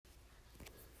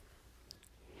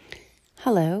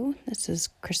Hello, this is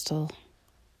Crystal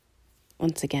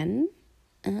once again.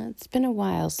 It's been a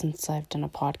while since I've done a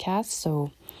podcast,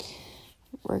 so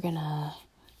we're gonna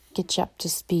get you up to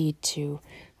speed to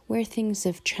where things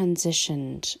have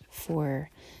transitioned for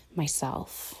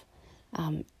myself.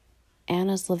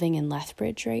 Anna's living in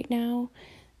Lethbridge right now,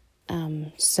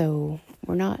 so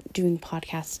we're not doing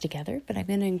podcasts together, but I'm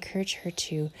going to encourage her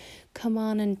to come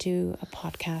on and do a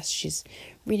podcast. She's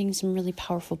reading some really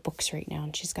powerful books right now,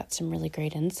 and she's got some really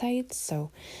great insights. So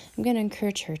I'm going to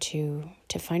encourage her to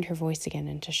find her voice again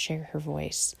and to share her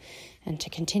voice and to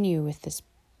continue with this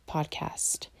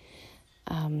podcast.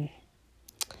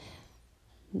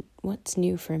 What's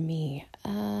new for me?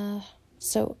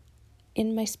 So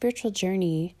in my spiritual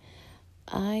journey,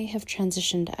 I have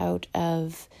transitioned out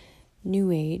of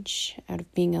New Age, out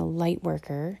of being a light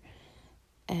worker,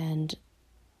 and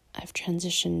I've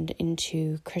transitioned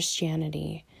into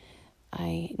Christianity.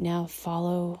 I now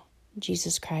follow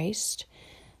Jesus Christ,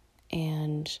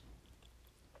 and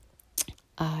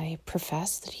I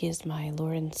profess that He is my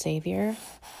Lord and Savior.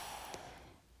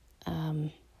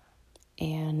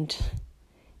 And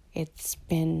it's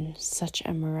been such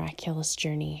a miraculous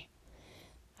journey.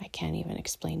 I can't even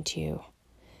explain to you.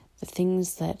 The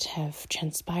things that have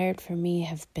transpired for me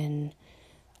have been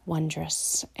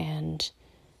wondrous and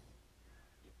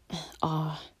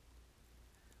awe-inspiring.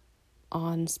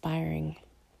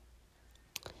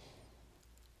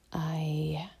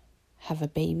 I have a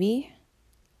baby.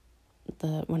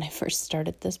 When I first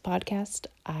started this podcast,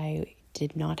 I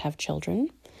did not have children.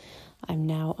 I'm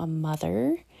now a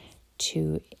mother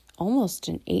to almost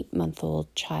an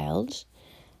 8-month-old child.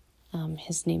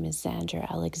 His name is Xander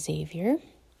Alexavier.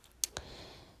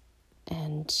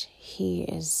 And he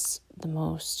is the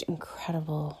most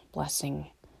incredible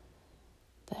blessing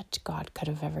that God could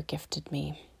have ever gifted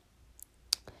me.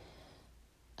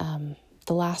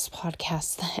 The last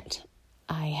podcast that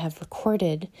I have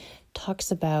recorded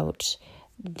talks about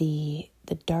the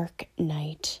dark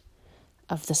night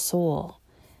of the soul.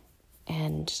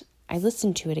 And I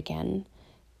listened to it again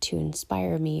to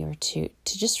inspire me, or to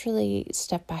just really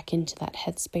step back into that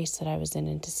headspace that I was in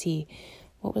and to see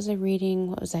what was I reading,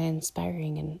 what was I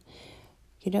inspiring. And,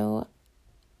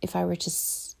 if I were to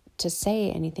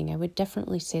say anything, I would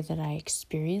definitely say that I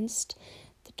experienced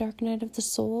the dark night of the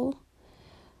soul,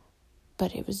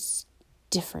 but it was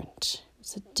different. It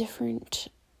was a different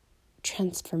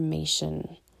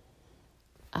transformation.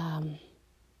 And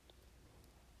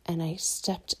I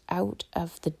stepped out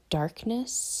of the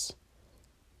darkness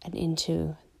and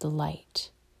into the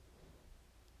light.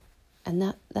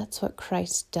 And that's what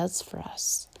Christ does for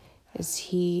us, is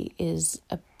He is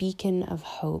a beacon of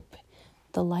hope,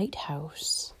 the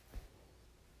lighthouse.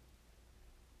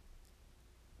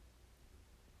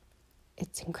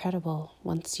 It's incredible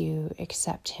once you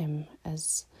accept Him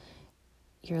as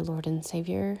your Lord and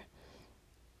Savior.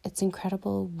 It's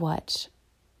incredible what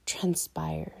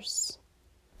transpires.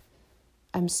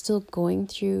 I'm still going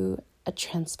through a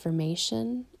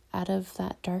transformation out of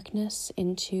that darkness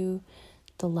into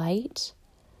the light,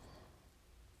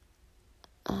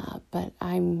 but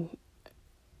I'm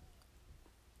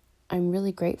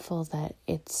really grateful that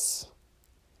it's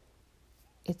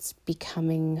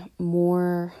becoming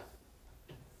more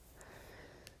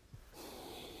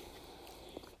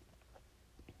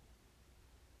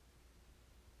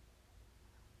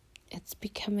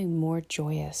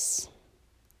joyous,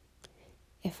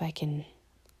 if I can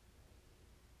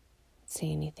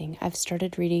say anything. I've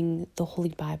started reading the Holy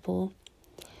Bible.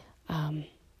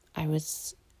 I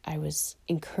was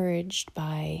encouraged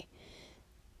by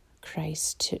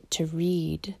Christ to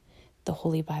read the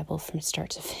Holy Bible from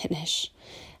start to finish.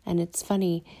 And it's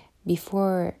funny,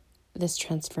 before this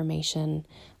transformation,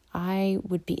 I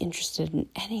would be interested in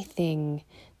anything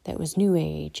that was New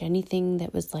Age, anything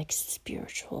that was like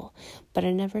spiritual. But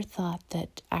I never thought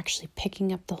that actually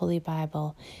picking up the Holy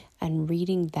Bible and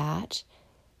reading that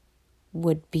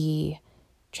would be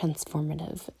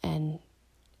transformative, and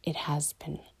it has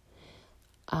been.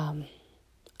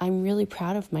 I'm really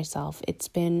proud of myself. It's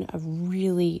been a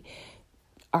really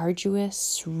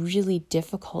arduous, really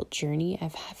difficult journey.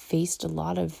 I've faced a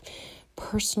lot of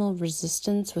personal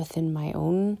resistance within my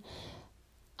own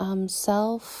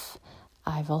self.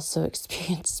 I've also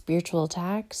experienced spiritual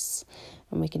attacks,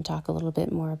 and we can talk a little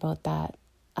bit more about that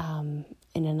in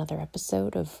another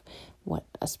episode of what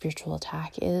a spiritual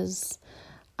attack is.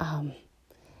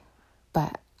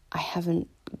 But I haven't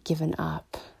given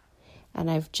up. And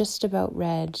I've just about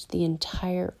read the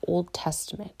entire Old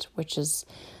Testament, which is,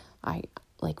 I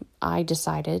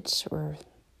decided, or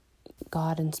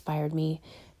God inspired me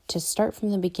to start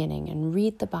from the beginning and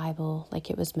read the Bible like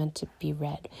it was meant to be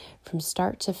read from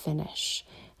start to finish.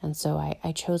 And so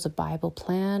I chose a Bible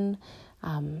plan.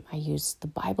 I used the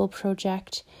Bible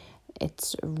Project.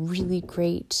 It's a really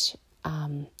great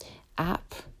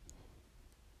app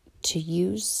to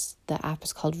use. The app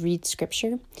is called Read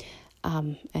Scripture,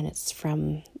 and it's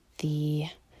from the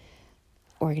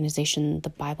organization, the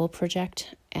Bible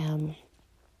Project.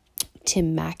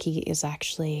 Tim Mackey is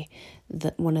actually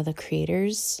one of the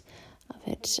creators of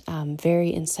it.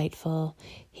 Very insightful.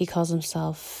 He calls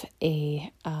himself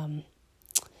a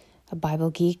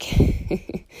Bible geek,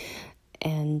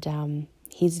 and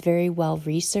he's very well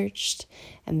researched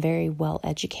and very well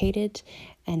educated,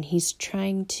 and he's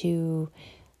trying to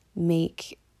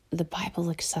make the Bible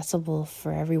accessible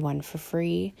for everyone for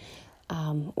free,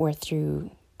 or through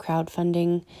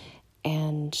crowdfunding,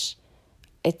 and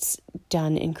it's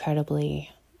done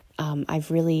incredibly. I've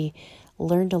really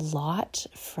learned a lot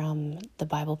from the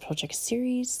Bible Project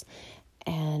series,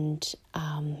 and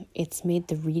it's made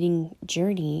the reading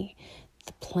journey,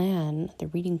 the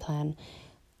reading plan,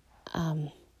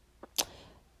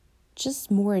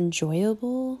 just more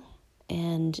enjoyable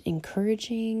and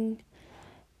encouraging,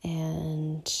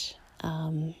 and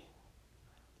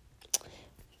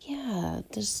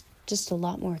there's just a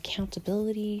lot more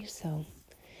accountability. So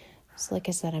like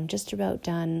I said, I'm just about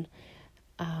done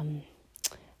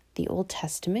the Old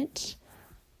Testament,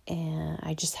 and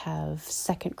I just have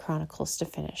 2 Chronicles to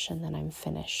finish, and then I'm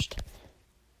finished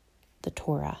the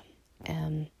Torah.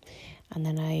 And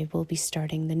then I will be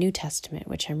starting the New Testament,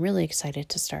 which I'm really excited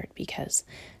to start because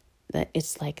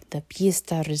it's like the pièce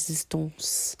de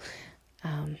résistance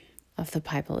of the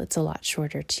Bible. It's a lot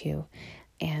shorter too,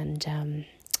 and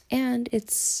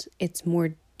it's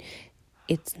more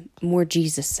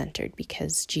Jesus centered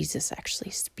because Jesus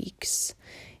actually speaks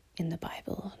in the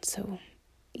Bible. So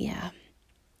yeah.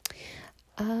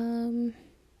 I'm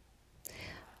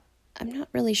not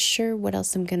really sure what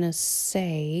else I'm going to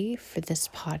say for this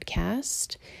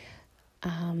podcast.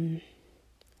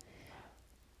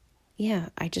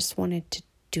 I just wanted to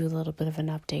do a little bit of an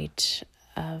update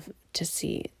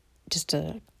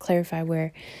to clarify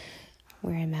where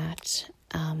I'm at.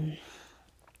 I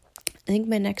think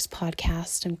my next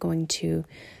podcast, I'm going to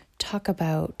talk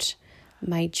about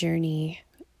my journey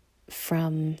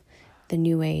from the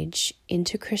New Age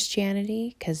into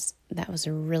Christianity, because that was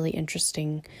a really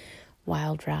interesting,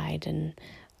 wild ride, and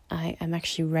I'm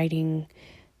actually writing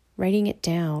it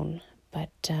down, but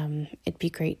it'd be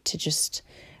great to just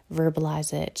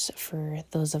verbalize it for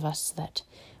those of us that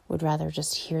would rather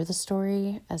just hear the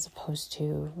story as opposed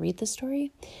to read the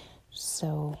story.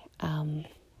 So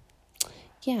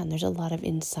and there's a lot of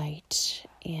insight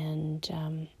and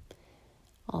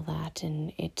all that,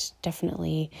 and it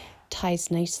definitely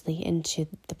ties nicely into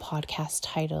the podcast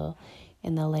title,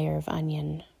 In the Layer of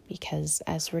Onion, because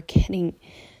as we're getting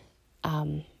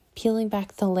peeling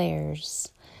back the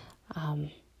layers,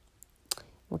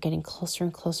 we're getting closer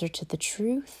and closer to the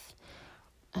truth,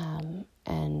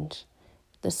 and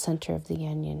the center of the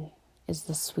onion is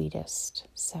the sweetest.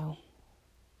 So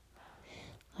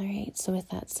all right, so with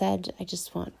that said, I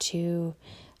just want to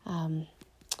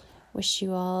wish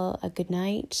you all a good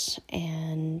night,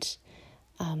 and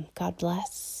God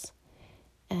bless.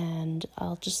 And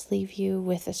I'll just leave you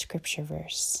with a scripture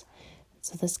verse.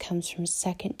 So this comes from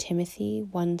 2 Timothy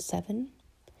 1:7.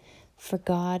 For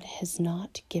God has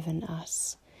not given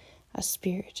us a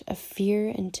spirit of fear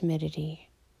and timidity,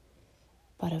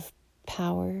 but of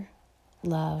power,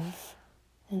 love,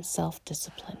 and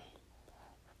self-discipline.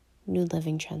 New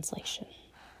Living Translation.